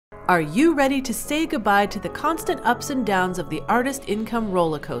Are you ready to say goodbye to the constant ups and downs of the artist income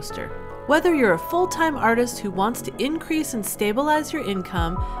roller coaster? Whether you're a full-time artist who wants to increase and stabilize your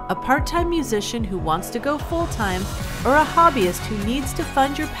income, a part-time musician who wants to go full-time, or a hobbyist who needs to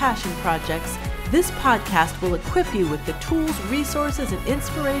fund your passion projects, this podcast will equip you with the tools, resources, and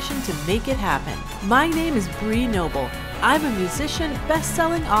inspiration to make it happen. My name is Bree Noble. I'm a musician,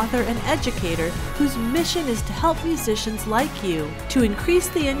 best-selling author, and educator whose mission is to help musicians like you to increase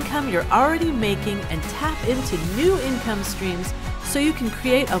the income you're already making and tap into new income streams so you can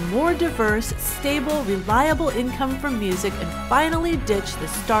create a more diverse, stable, reliable income from music and finally ditch the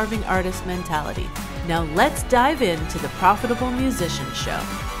starving artist mentality. Now let's dive into the Profitable Musician Show.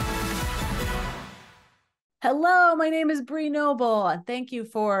 Hello, my name is Bree Noble, and thank you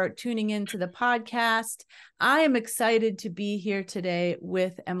for tuning into the podcast. I am excited to be here today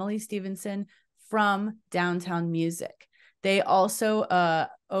with Emily Stephenson from Downtown Music. They also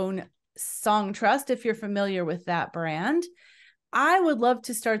own SongTrust, if you're familiar with that brand. I would love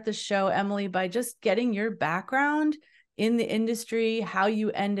to start the show, Emily, by just getting your background in the industry, how you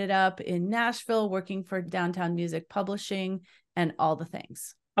ended up in Nashville working for Downtown Music Publishing, and all the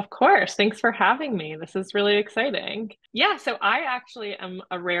things. Of course. Thanks for having me. This is really exciting. Yeah, so I actually am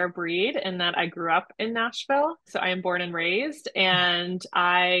a rare breed in that I grew up in Nashville. So I am born and raised, and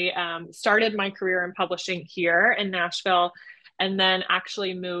I started my career in publishing here in Nashville, and then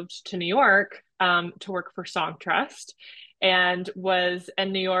actually moved to New York to work for SongTrust, and was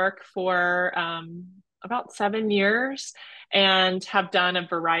in New York for about 7 years, and have done a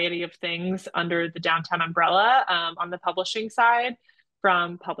variety of things under the Downtown umbrella on the publishing side,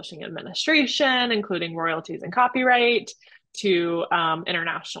 from publishing administration, including royalties and copyright, to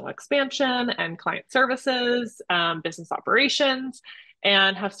international expansion and client services, business operations,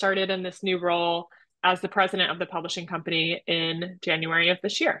 and have started in this new role as the president of the publishing company in January of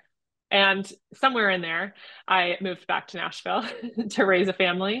this year. And somewhere in there, I moved back to Nashville to raise a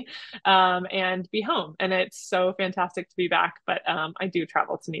family and be home. And it's so fantastic to be back, but I do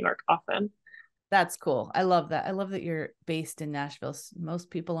travel to New York often. That's cool. I love that. I love that you're based in Nashville. Most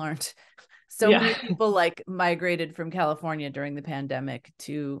people aren't. So Yeah. many people migrated from California during the pandemic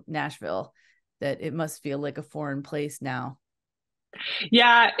to Nashville that it must feel like a foreign place now.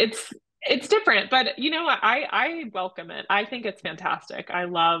 Yeah, it's different, but you know what? I welcome it. I think it's fantastic. I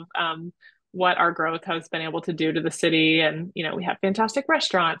love what our growth has been able to do to the city, and we have fantastic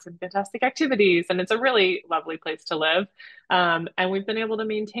restaurants and fantastic activities, and it's a really lovely place to live. And we've been able to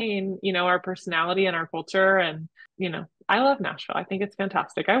maintain, our personality and our culture, and I love Nashville. I think it's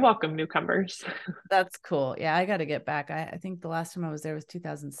fantastic. I welcome newcomers. That's cool. Yeah, I got to get back. I think the last time I was there was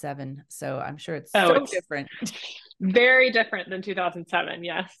 2007, so I'm sure it's Oh, so it's different. very different than 2007.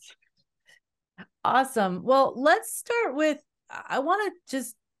 Yes. Awesome. Well, let's start with, I want to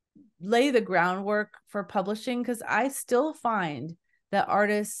just lay the groundwork for publishing, because I still find that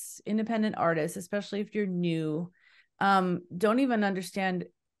artists, independent artists, especially if you're new, don't even understand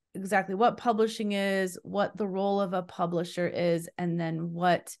exactly what publishing is, what the role of a publisher is, and then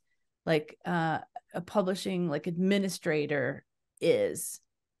what a publishing administrator is.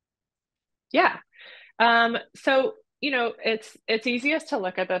 Yeah. So, it's easiest to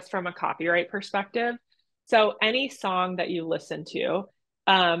look at this from a copyright perspective. So any song that you listen to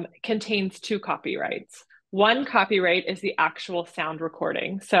contains two copyrights. One copyright is the actual sound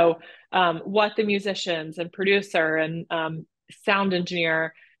recording. So what the musicians and producer and sound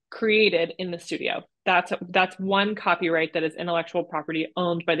engineer created in the studio. That's one copyright that is intellectual property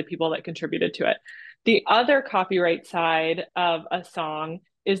owned by the people that contributed to it. The other copyright side of a song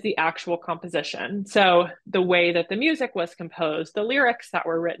is the actual composition. So the way that the music was composed, the lyrics that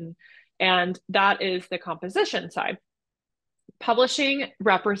were written, and that is the composition side. Publishing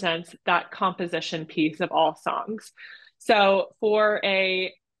represents that composition piece of all songs. So for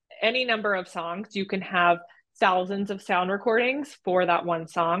any number of songs, you can have thousands of sound recordings for that one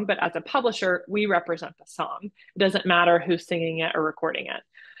song, but as a publisher, we represent the song. It doesn't matter who's singing it or recording it.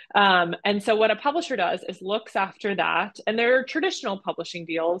 And so what a publisher does is looks after that. And there are traditional publishing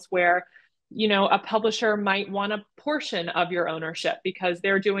deals where, a publisher might want a portion of your ownership because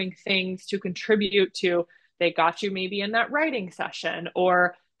they're doing things to contribute to, they got you maybe in that writing session,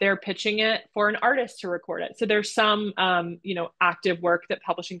 or they're pitching it for an artist to record it. So there's some, active work that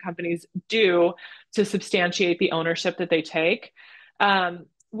publishing companies do to substantiate the ownership that they take.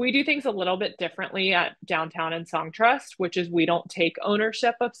 We do things a little bit differently at Downtown and SongTrust, which is we don't take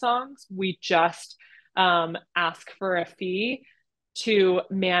ownership of songs. We just ask for a fee to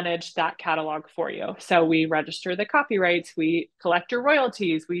manage that catalog for you. So we register the copyrights, we collect your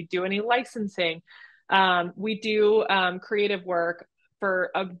royalties, we do any licensing, we do creative work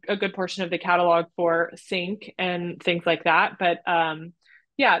for a good portion of the catalog for sync and things like that. But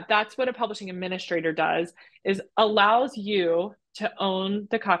yeah, that's what a publishing administrator does, is allows you to own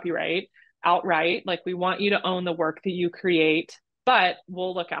the copyright outright. Like, we want you to own the work that you create, but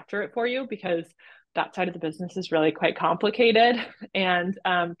we'll look after it for you, because that side of the business is really quite complicated, and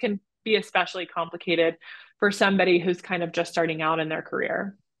can be especially complicated for somebody who's kind of just starting out in their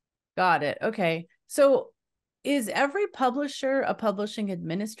career. Got it. Okay. So is every publisher a publishing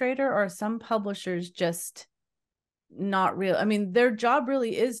administrator, or are some publishers just not real? I mean, their job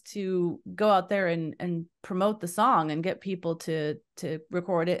really is to go out there and promote the song and get people to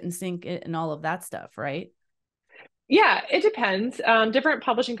record it and sync it and all of that stuff, right? Yeah, it depends. Different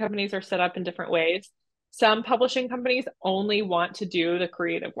publishing companies are set up in different ways. Some publishing companies only want to do the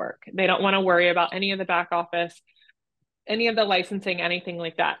creative work. They don't want to worry about any of the back office, any of the licensing, anything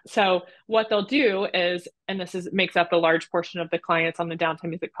like that. So what they'll do is, and this is makes up a large portion of the clients on the Downtown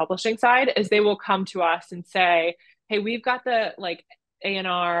Music Publishing side, is they will come to us and say, hey, we've got the like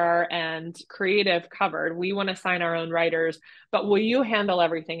A&R and creative covered. We want to sign our own writers, but will you handle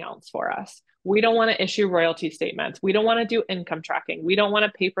everything else for us? We don't want to issue royalty statements. We don't want to do income tracking. We don't want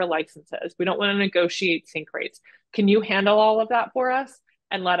to pay for licenses. We don't want to negotiate sync rates. Can you handle all of that for us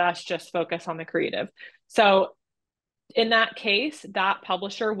and let us just focus on the creative? So in that case, that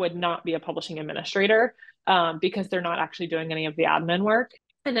publisher would not be a publishing administrator, because they're not actually doing any of the admin work.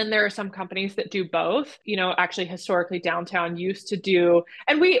 And then there are some companies that do both. You know, actually, historically, Downtown used to do,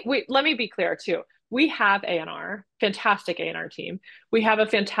 and we let me be clear too. We have A&R, fantastic A&R team. We have a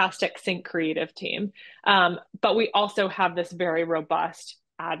fantastic sync creative team, but we also have this very robust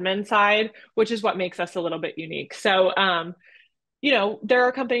admin side, which is what makes us a little bit unique. So, you know, there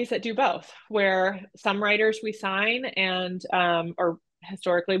are companies that do both, where some writers we sign and, or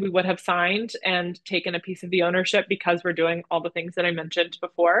historically we would have signed and taken a piece of the ownership because we're doing all the things that I mentioned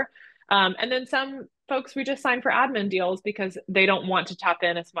before. And then some folks we just sign for admin deals because they don't want to tap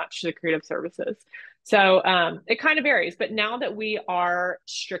in as much to the creative services. So it kind of varies. But now that we are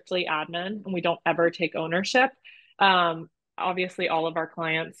strictly admin and we don't ever take ownership, obviously all of our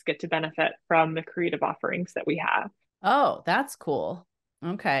clients get to benefit from the creative offerings that we have. Oh, that's cool.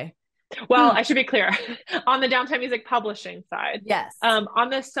 Okay. Well, I should be clear. On the Downtown Music Publishing side, Yes. on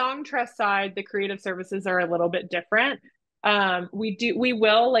the SongTrust side, the creative services are a little bit different. We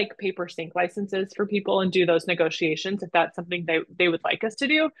will like paper sync licenses for people and do those negotiations if that's something they would like us to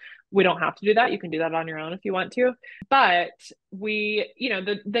do. We don't have to do that. You can do that on your own if you want to. But we, you know,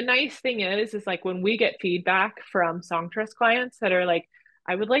 the nice thing is like when we get feedback from SongTrust clients that are like,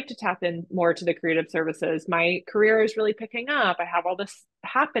 I would like to tap in more to the creative services. My career is really picking up. I have all this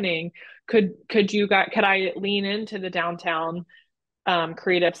happening. Could I lean into the Downtown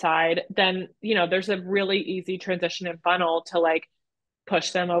creative side? Then, you know, there's a really easy transition and funnel to like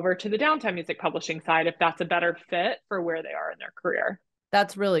push them over to the Downtown Music Publishing side if that's a better fit for where they are in their career.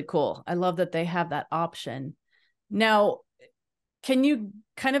 That's really cool. I love that they have that option. Now, can you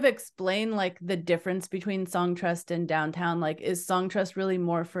kind of explain like the difference between SongTrust and Downtown? Like, is SongTrust really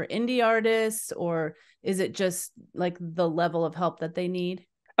more for indie artists, or is it just like the level of help that they need?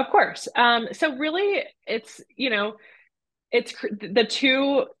 Of course. So really it's, you know, it's the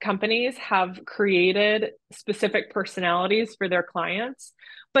two companies have created specific personalities for their clients,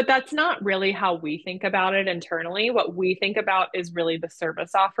 but that's not really how we think about it internally. What we think about is really the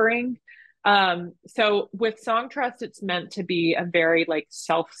service offering. So with SongTrust, it's meant to be a very like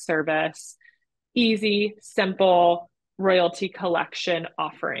self-service, easy, simple royalty collection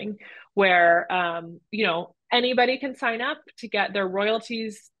offering where, you know, anybody can sign up to get their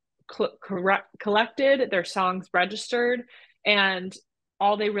royalties collected, their songs registered, and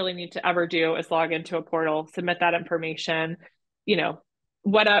all they really need to ever do is log into a portal, submit that information, you know,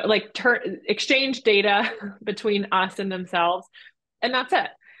 exchange data between us and themselves, and that's it.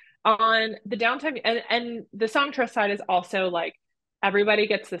 On the Downtown and the SongTrust side is also like everybody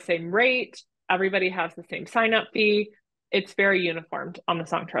gets the same rate, everybody has the same sign up fee. It's very uniformed on the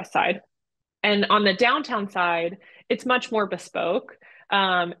SongTrust side. And on the Downtown side, it's much more bespoke.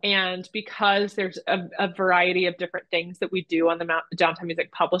 And because there's a variety of different things that we do on the Downtown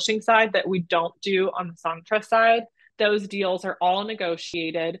Music Publishing side that we don't do on the SongTrust side, those deals are all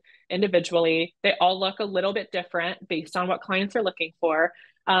negotiated individually. They all look a little bit different based on what clients are looking for.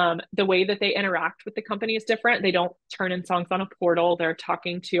 The way that they interact with the company is different. They don't turn in songs on a portal. They're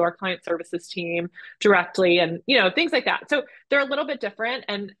talking to our client services team directly and, you know, things like that. So they're a little bit different.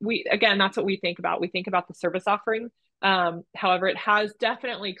 And again, that's what we think about. We think about the service offering. However, it has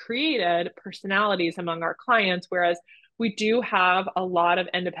definitely created personalities among our clients, whereas we do have a lot of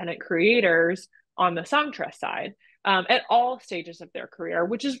independent creators on the SongTrust side. at all stages of their career,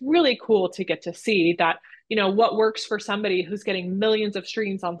 which is really cool to get to see that, what works for somebody who's getting millions of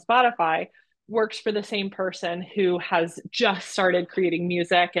streams on Spotify works for the same person who has just started creating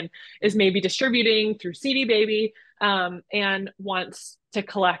music and is maybe distributing through CD Baby, and wants to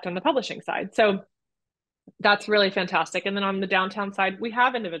collect on the publishing side. So that's really fantastic. And then on the downtown side, we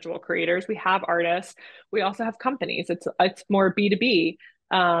have individual creators, we have artists, we also have companies. It's more B2B.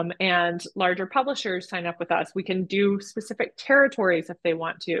 And larger publishers sign up with us. We can do specific territories if they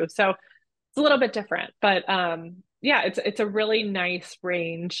want to. So it's a little bit different, but yeah, it's a really nice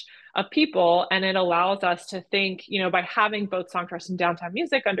range of people, and it allows us to think, by having both SongTrust and Downtown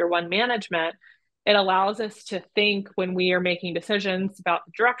Music under one management, it allows us to think when we are making decisions about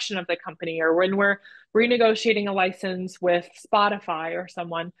the direction of the company, or when we're renegotiating a license with Spotify or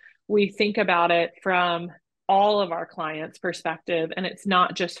someone, we think about it from all of our clients' perspective, and it's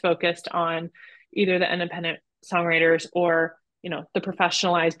not just focused on either the independent songwriters or the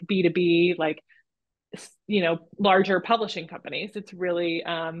professionalized B2B, like larger publishing companies. It's really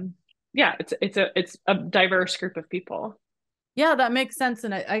yeah, it's a diverse group of people. Yeah, that makes sense.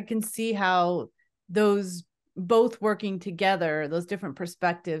 And I can see how those both working together, those different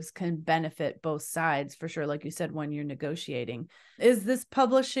perspectives can benefit both sides for sure. Like you said, when you're negotiating, is this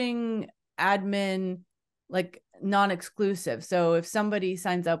publishing admin like non-exclusive? So if somebody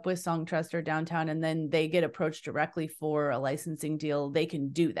signs up with SongTrust or Downtown and then they get approached directly for a licensing deal, they can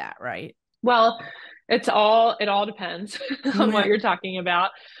do that, right? Well, it all depends on what you're talking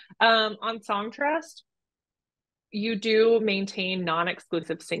about. On SongTrust, you do maintain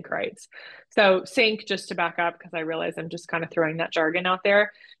non-exclusive sync rights. So sync, just to back up, because I realize I'm just kind of throwing that jargon out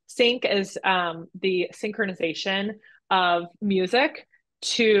there. Sync is the synchronization of music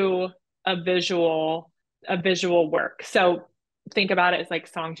to a visual work. So think about it as like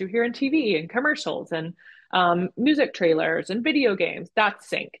songs you hear in TV and commercials and music trailers and video games. That's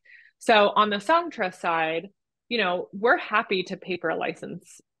sync. So on the SongTrust side, we're happy to paper a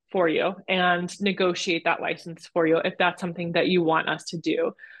license for you and negotiate that license for you if that's something that you want us to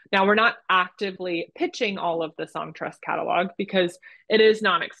do. Now, we're not actively pitching all of the SongTrust catalog because it is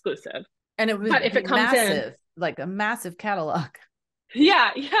non-exclusive. And it would but if be it comes massive, in, like a massive catalog.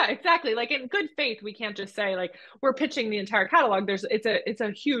 yeah, exactly. Like in good faith, we can't just say like we're pitching the entire catalog. It's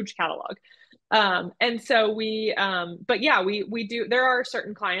a huge catalog. And so but yeah, we do, there are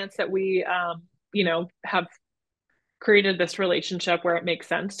certain clients that we have created this relationship where it makes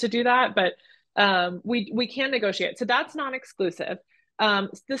sense to do that, but we can negotiate. So that's non-exclusive. The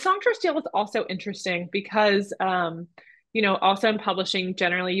SongTrust deal is also interesting because also in publishing,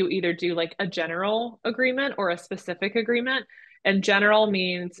 generally you either do like a general agreement or a specific agreement. And general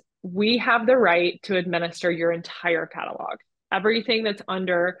means we have the right to administer your entire catalog. Everything that's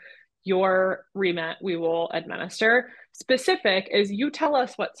under your remit, we will administer. Specific is you tell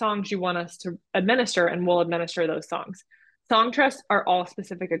us what songs you want us to administer, and we'll administer those songs. SongTrust are all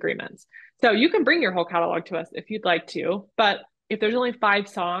specific agreements. So you can bring your whole catalog to us if you'd like to, but if there's only 5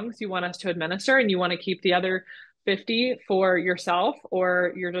 songs you want us to administer and you want to keep the other 50 for yourself,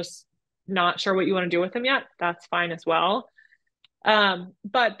 or you're just not sure what you want to do with them yet, that's fine as well.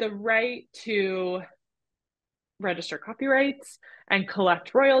 But the right to register copyrights and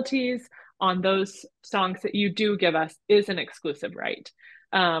collect royalties on those songs that you do give us is an exclusive right.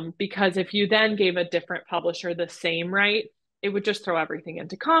 Because if you then gave a different publisher the same right, it would just throw everything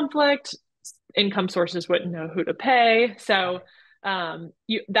into conflict. Income sources wouldn't know who to pay. So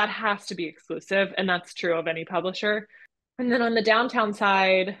that has to be exclusive, and that's true of any publisher. And then on the downtown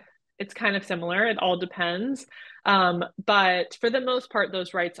side, it's kind of similar. It all depends. But for the most part,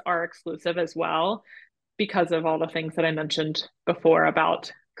 those rights are exclusive as well, because of all the things that I mentioned before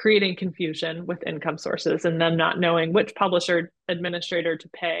about creating confusion with income sources and them not knowing which publisher administrator to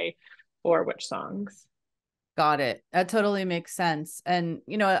pay for which songs. Got it. That totally makes sense. And,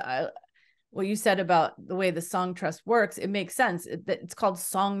 what you said about the way the SongTrust works, it makes sense. It's called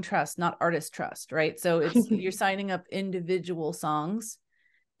SongTrust, not Artist Trust, right? So it's you're signing up individual songs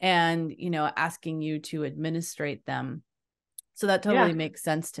and, asking you to administrate them. So that totally makes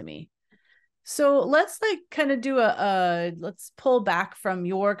sense to me. So let's kind of do let's pull back from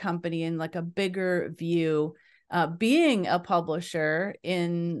your company in like a bigger view. Being a publisher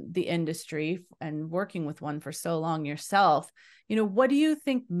in the industry and working with one for so long yourself, what do you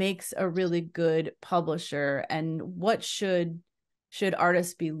think makes a really good publisher, and what should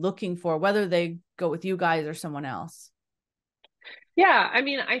artists be looking for, whether they go with you guys or someone else? Yeah, I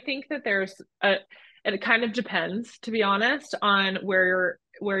mean, I think that it kind of depends, to be honest, on where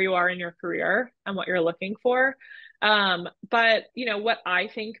you are in your career and what you're looking for. But what I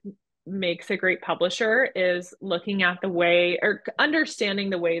think makes a great publisher is looking at the way or understanding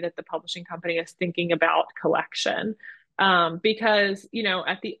the way that the publishing company is thinking about collection. Because, you know,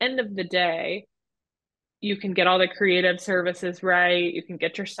 at the end of the day, you can get all the creative services right. You can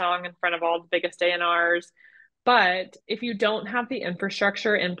get your song in front of all the biggest A&Rs. But if you don't have the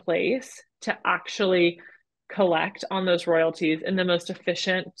infrastructure in place to actually collect on those royalties in the most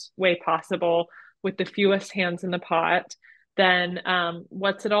efficient way possible with the fewest hands in the pot, then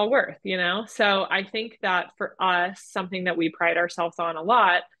what's it all worth, you know? So I think that for us, something that we pride ourselves on a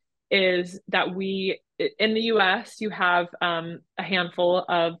lot is that we, in the US, you have a handful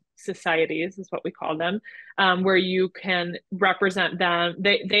of societies, is what we call them, where you can represent them.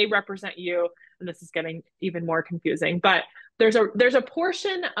 They represent you, and this is getting even more confusing, but there's a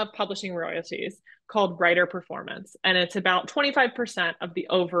portion of publishing royalties called writer performance, and it's about 25% of the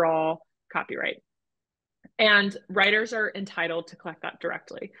overall copyright. And writers are entitled to collect that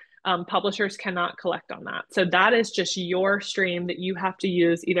directly. Publishers cannot collect on that. So that is just your stream that you have to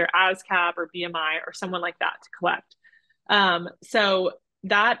use either ASCAP or BMI or someone like that to collect. So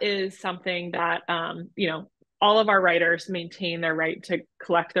that is something that, you know, all of our writers maintain their right to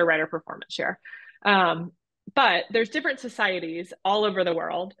collect their writer performance share. But there's different societies all over the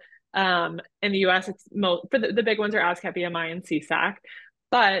world. In the US, it's for the big ones are ASCAP, BMI, and CSAC.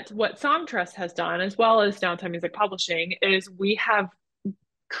 But what SongTrust has done, as well as Downtown Music Publishing, is we have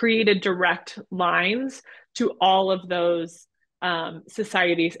created direct lines to all of those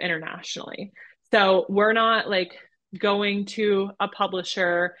societies internationally. So we're not like going to a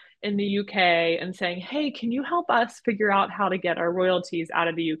publisher in the UK and saying, hey, can you help us figure out how to get our royalties out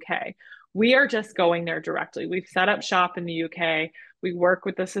of the UK? We are just going there directly. We've set up shop in the UK. We work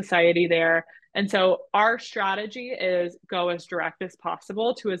with the society there. And so our strategy is go as direct as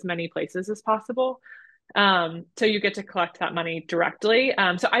possible to as many places as possible. So you get to collect that money directly.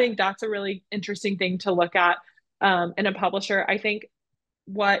 So I think that's a really interesting thing to look at in a publisher. I think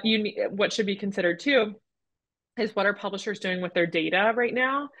what should be considered too is what are publishers doing with their data right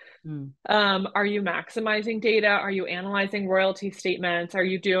now? Are you maximizing data? Are you analyzing royalty statements? Are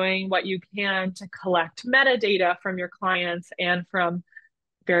you doing what you can to collect metadata from your clients and from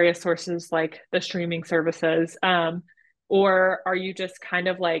various sources like the streaming services? Or are you just kind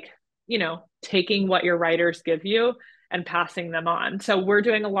of like, you know, taking what your writers give you and passing them on? So we're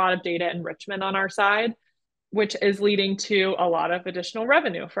doing a lot of data enrichment on our side, which is leading to a lot of additional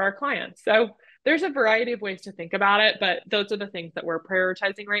revenue for our clients. So there's a variety of ways to think about it, but those are the things that we're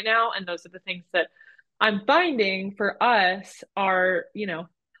prioritizing right now. And those are the things that I'm finding for us are, you know,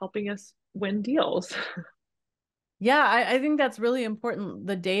 helping us win deals. Yeah, I think that's really important,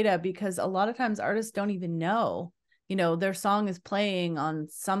 the data, because a lot of times artists don't even know, you know, their song is playing on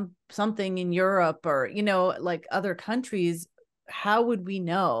something in Europe or, you know, like other countries. How would we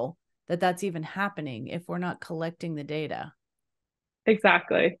know that that's even happening if we're not collecting the data?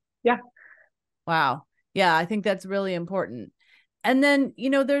 Exactly. Yeah. Wow. Yeah, I think that's really important. And then,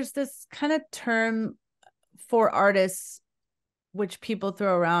 you know, there's this kind of term for artists, which people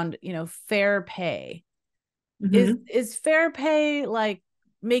throw around, you know, fair pay. Is fair pay like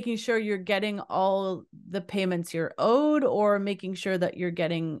making sure you're getting all the payments you're owed, or making sure that you're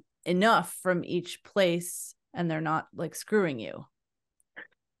getting enough from each place and they're not like screwing you?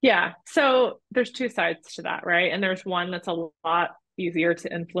 Yeah. So there's two sides to that, right? And there's one that's a lot easier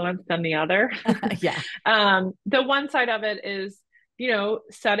to influence than the other. Yeah. The one side of it is, you know,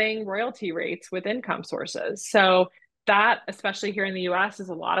 setting royalty rates with income sources. So that, especially here in the US, is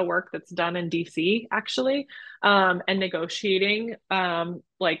a lot of work that's done in DC actually, and negotiating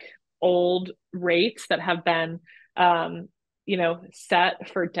like old rates that have been, you know, set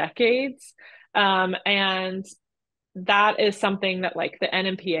for decades. And that is something that like the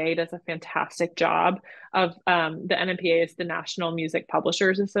NMPA does a fantastic job of. The NMPA is the National Music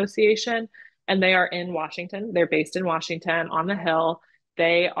Publishers Association, and they are in Washington. They're based in Washington on the Hill.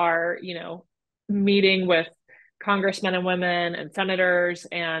 They are, you know, meeting with congressmen and women and senators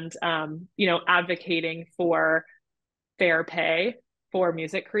and, you know, advocating for fair pay for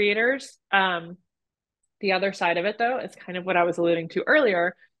music creators. The other side of it, though, is kind of what I was alluding to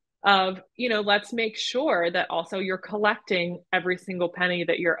earlier of, you know, let's make sure that also you're collecting every single penny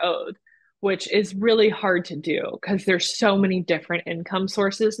that you're owed, which is really hard to do because there's so many different income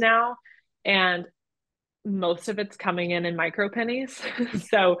sources now. And most of it's coming in micro pennies.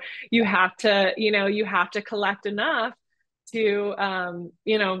 So you have to, you know, you have to collect enough to,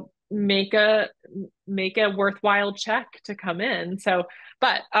 you know, make a worthwhile check to come in. So,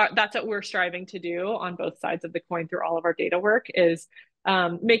 but that's what we're striving to do on both sides of the coin through all of our data work is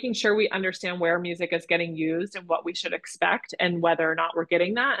making sure we understand where music is getting used and what we should expect and whether or not we're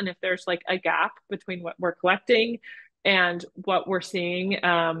getting that. And if there's like a gap between what we're collecting and what we're seeing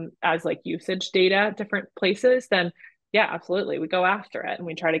as like usage data at different places, then yeah, absolutely. We go after it and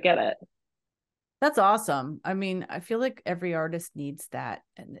we try to get it. That's awesome. I mean, I feel like every artist needs that.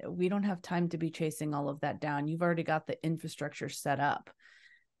 And we don't have time to be chasing all of that down. You've already got the infrastructure set up.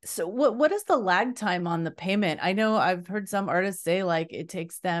 So what is the lag time on the payment? I know I've heard some artists say like it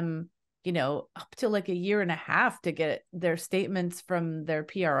takes them, up to like a year and a half to get their statements from their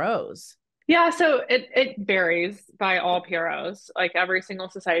PROs. Yeah, so it varies by all PROs. Like every single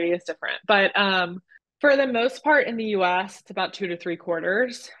society is different. But for the most part in the US, it's about 2 to 3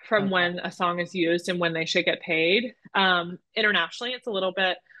 quarters from Okay. when a song is used and when they should get paid. Internationally, it's a little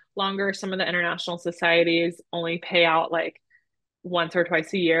bit longer. Some of the international societies only pay out like once or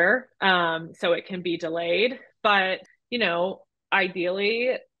twice a year. So it can be delayed. But,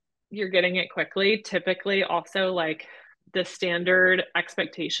 ideally, you're getting it quickly. Typically, also, like the standard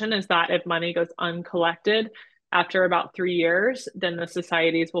expectation is that if money goes uncollected after about 3 years, then the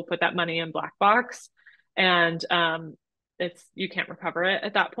societies will put that money in black box, and you can't recover it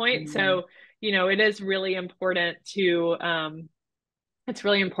at that point. Mm. So, it is really important to it's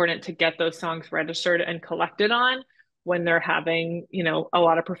really important to get those songs registered and collected on when they're having, a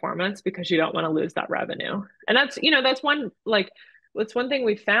lot of performance, because you don't want to lose that revenue. And that's one, like, it's one thing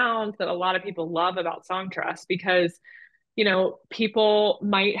we found that a lot of people love about SongTrust, because, people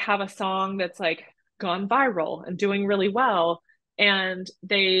might have a song that's like gone viral and doing really well. And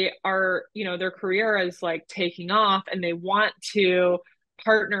they are, their career is like taking off, and they want to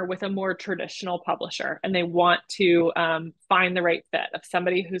partner with a more traditional publisher, and they want to find the right fit of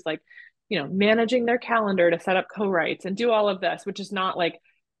somebody who's like, managing their calendar to set up co-writes and do all of this, which is not like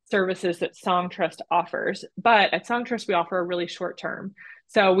services that SongTrust offers. But at SongTrust, we offer a really short term.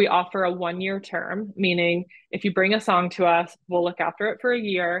 So we offer a 1 year term, meaning if you bring a song to us, we'll look after it for a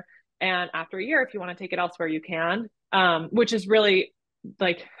year. And after a year, if you want to take it elsewhere, you can, which is really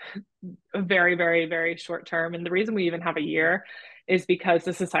like a very, very, very short term. And the reason we even have a year is because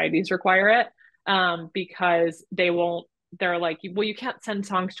the societies require it, because they're like, well, you can't send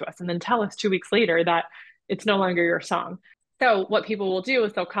songs to us and then tell us 2 weeks later that it's no longer your song. So what people will do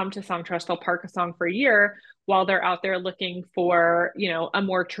is they'll come to SongTrust, they'll park a song for a year while they're out there looking for, a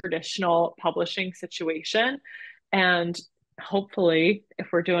more traditional publishing situation. And hopefully, if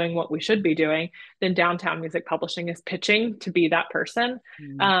we're doing what we should be doing, then Downtown Music Publishing is pitching to be that person.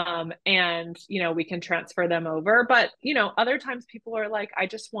 Mm. And, we can transfer them over. But, other times people are like, I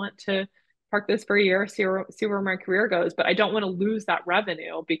just want to park this for a year, see where my career goes, but I don't want to lose that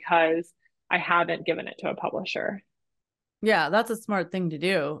revenue because I haven't given it to a publisher. Yeah, that's a smart thing to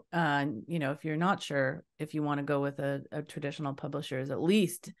do. If you're not sure if you want to go with a traditional publisher, is at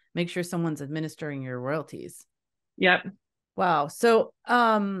least make sure someone's administering your royalties. Yep. Wow. So,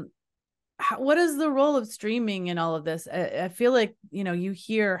 what is the role of streaming in all of this? I feel like, you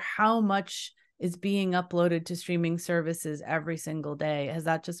hear how much is being uploaded to streaming services every single day. Has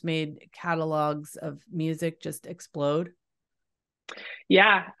that just made catalogs of music just explode?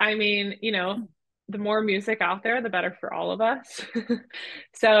 Yeah. I mean, the more music out there, the better for all of us.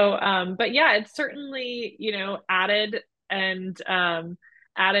 So, but yeah, it's certainly, added and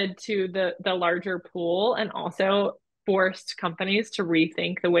added to the larger pool, and also forced companies to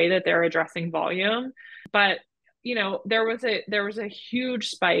rethink the way that they're addressing volume. But there was a huge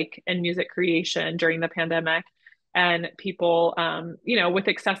spike in music creation during the pandemic, and people, with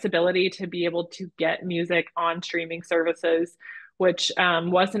accessibility to be able to get music on streaming services, which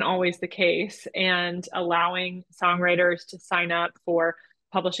wasn't always the case, and allowing songwriters to sign up for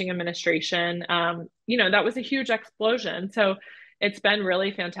publishing administration, that was a huge explosion. So it's been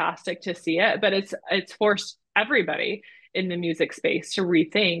really fantastic to see it, but it's forced everybody in the music space to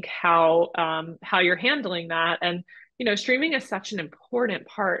rethink how you're handling that. And streaming is such an important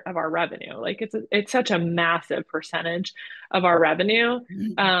part of our revenue. Like it's such a massive percentage of our revenue,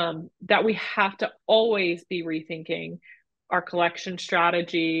 that we have to always be rethinking our collection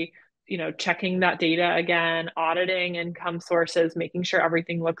strategy, checking that data again, auditing income sources, making sure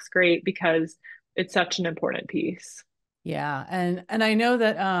everything looks great, because it's such an important piece. Yeah. And I know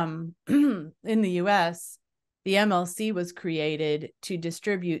that in the US, the MLC was created to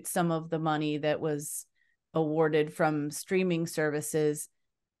distribute some of the money that was awarded from streaming services.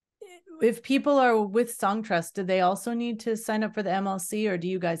 If people are with SongTrust, do they also need to sign up for the MLC, or do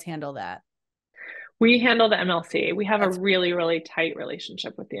you guys handle that? We handle the MLC. We have a really, really tight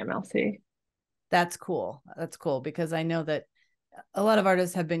relationship with the MLC. That's cool. That's cool, because I know that a lot of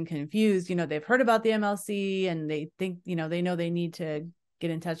artists have been confused. They've heard about the MLC and they think, they know they need to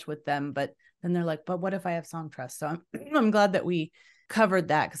get in touch with them, but then they're like, but what if I have SongTrust? So I'm glad that we covered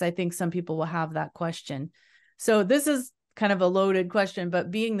that, because I think some people will have that question. So this is kind of a loaded question,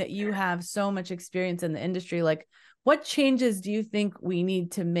 but being that you have so much experience in the industry, like what changes do you think we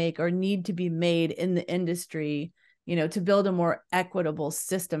need to make or need to be made in the industry, to build a more equitable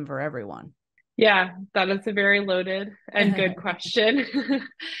system for everyone? Yeah, that is a very loaded and good question.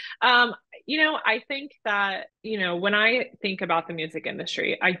 I think that, when I think about the music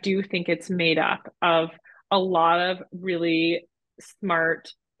industry, I do think it's made up of a lot of really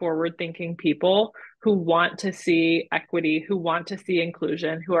smart, forward-thinking people who want to see equity, who want to see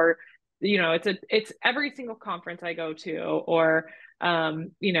inclusion, who are, it's every single conference I go to or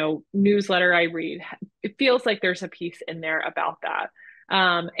newsletter I read. It feels like there's a piece in there about that.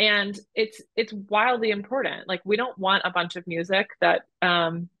 And it's wildly important. Like we don't want a bunch of music that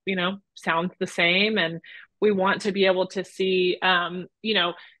sounds the same, and we want to be able to see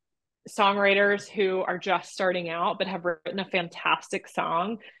songwriters who are just starting out but have written a fantastic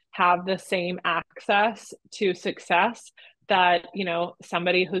song have the same access to success that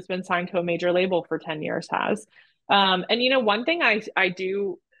somebody who's been signed to a major label for 10 years has. And one thing I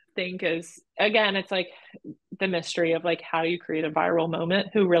do think is, again, it's like the mystery of like, how do you create a viral moment?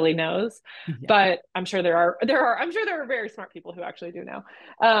 Who really knows? Yeah. But I'm sure there are very smart people who actually do know.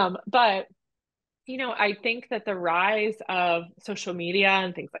 But I think that the rise of social media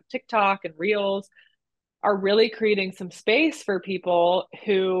and things like TikTok and Reels are really creating some space for people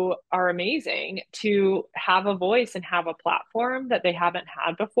who are amazing to have a voice and have a platform that they haven't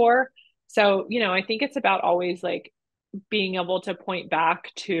had before. So, I think it's about always like being able to point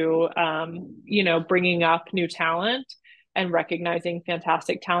back to, bringing up new talent and recognizing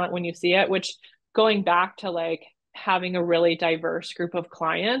fantastic talent when you see it, which going back to like having a really diverse group of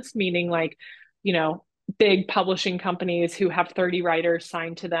clients, meaning like, big publishing companies who have 30 writers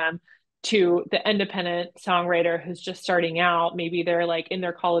signed to them, to the independent songwriter who's just starting out. Maybe they're like in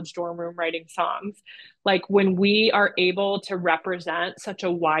their college dorm room writing songs. Like when we are able to represent such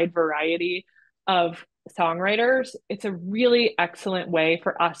a wide variety of songwriters, it's a really excellent way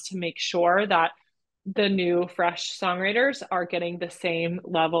for us to make sure that the new fresh songwriters are getting the same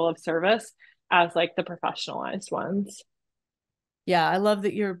level of service as like the professionalized ones. Yeah, I love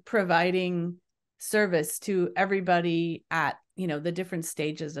that you're providing service to everybody at, the different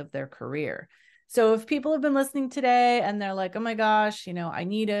stages of their career. So if people have been listening today and they're like, oh my gosh, I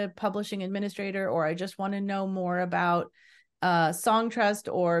need a publishing administrator, or I just want to know more about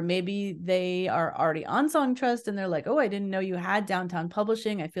SongTrust, or maybe they are already on SongTrust and they're like, oh, I didn't know you had downtown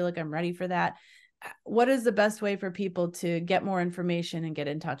publishing. I feel like I'm ready for that. What is the best way for people to get more information and get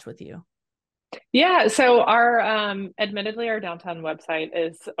in touch with you? Yeah, so our admittedly our downtown website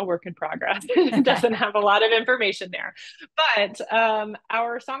is a work in progress. It doesn't have a lot of information there, but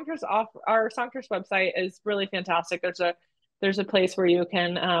our SongTrust website is really fantastic. There's a place where you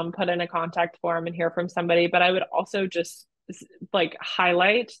can put in a contact form and hear from somebody. But I would also just like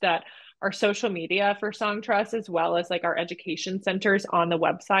highlight that our social media for SongTrust, as well as like our education centers on the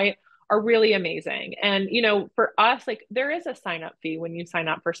website, are really amazing. And, for us, like there is a sign up fee when you sign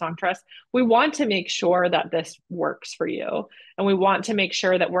up for SongTrust. We want to make sure that this works for you. And we want to make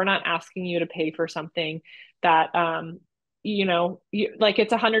sure that we're not asking you to pay for something that, like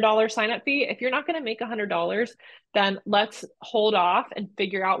it's $100 sign up fee. If you're not going to make $100, then let's hold off and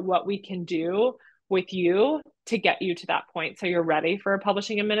figure out what we can do with you to get you to that point, so you're ready for a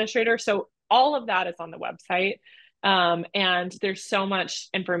publishing administrator. So all of that is on the website. And there's so much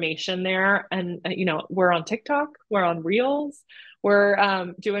information there. And, we're on TikTok, we're on Reels,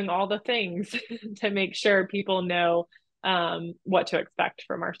 we're doing all the things to make sure people know what to expect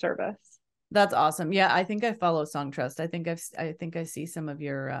from our service. That's awesome. Yeah, I think I follow SongTrust. I think I see some of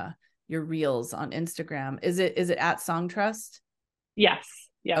your Reels on Instagram. Is it at SongTrust? Yes.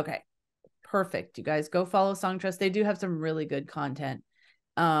 Yeah. Okay. Perfect. You guys go follow SongTrust. They do have some really good content.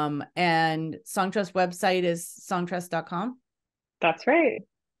 And SongTrust website is songtrust.com. That's right.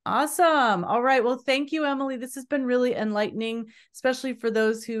 Awesome. All right. Well, thank you, Emily. This has been really enlightening, especially for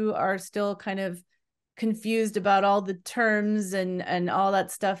those who are still kind of confused about all the terms and all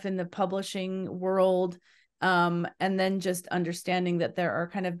that stuff in the publishing world. And then just understanding that there are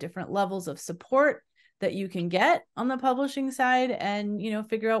kind of different levels of support that you can get on the publishing side, and,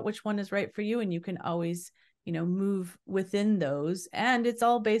 figure out which one is right for you. And you can always, move within those. And it's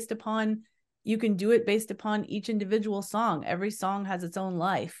all based upon, you can do it based upon each individual song. Every song has its own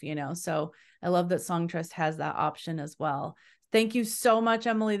life, so I love that SongTrust has that option as well. Thank you so much,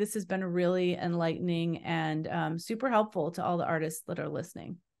 Emily. This has been really enlightening and super helpful to all the artists that are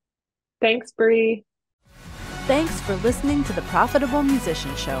listening. Thanks, Bree. Thanks for listening to the Profitable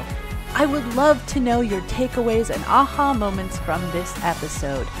Musician Show. I would love to know your takeaways and aha moments from this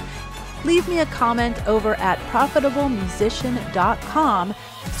episode. Leave me a comment over at profitablemusician.com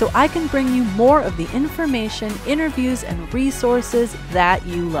so I can bring you more of the information, interviews, and resources that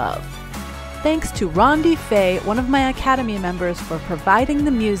you love. Thanks to Rondi Fay, one of my Academy members, for providing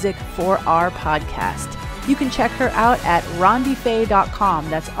the music for our podcast. You can check her out at rondifay.com.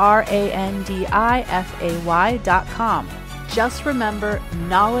 That's RANDIFAY.com. Just remember,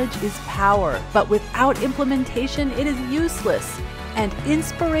 knowledge is power, but without implementation, it is useless. And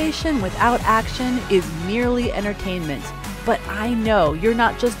inspiration without action is merely entertainment. But I know you're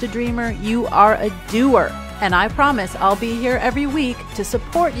not just a dreamer, you are a doer. And I promise I'll be here every week to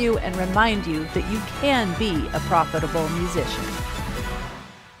support you and remind you that you can be a profitable musician.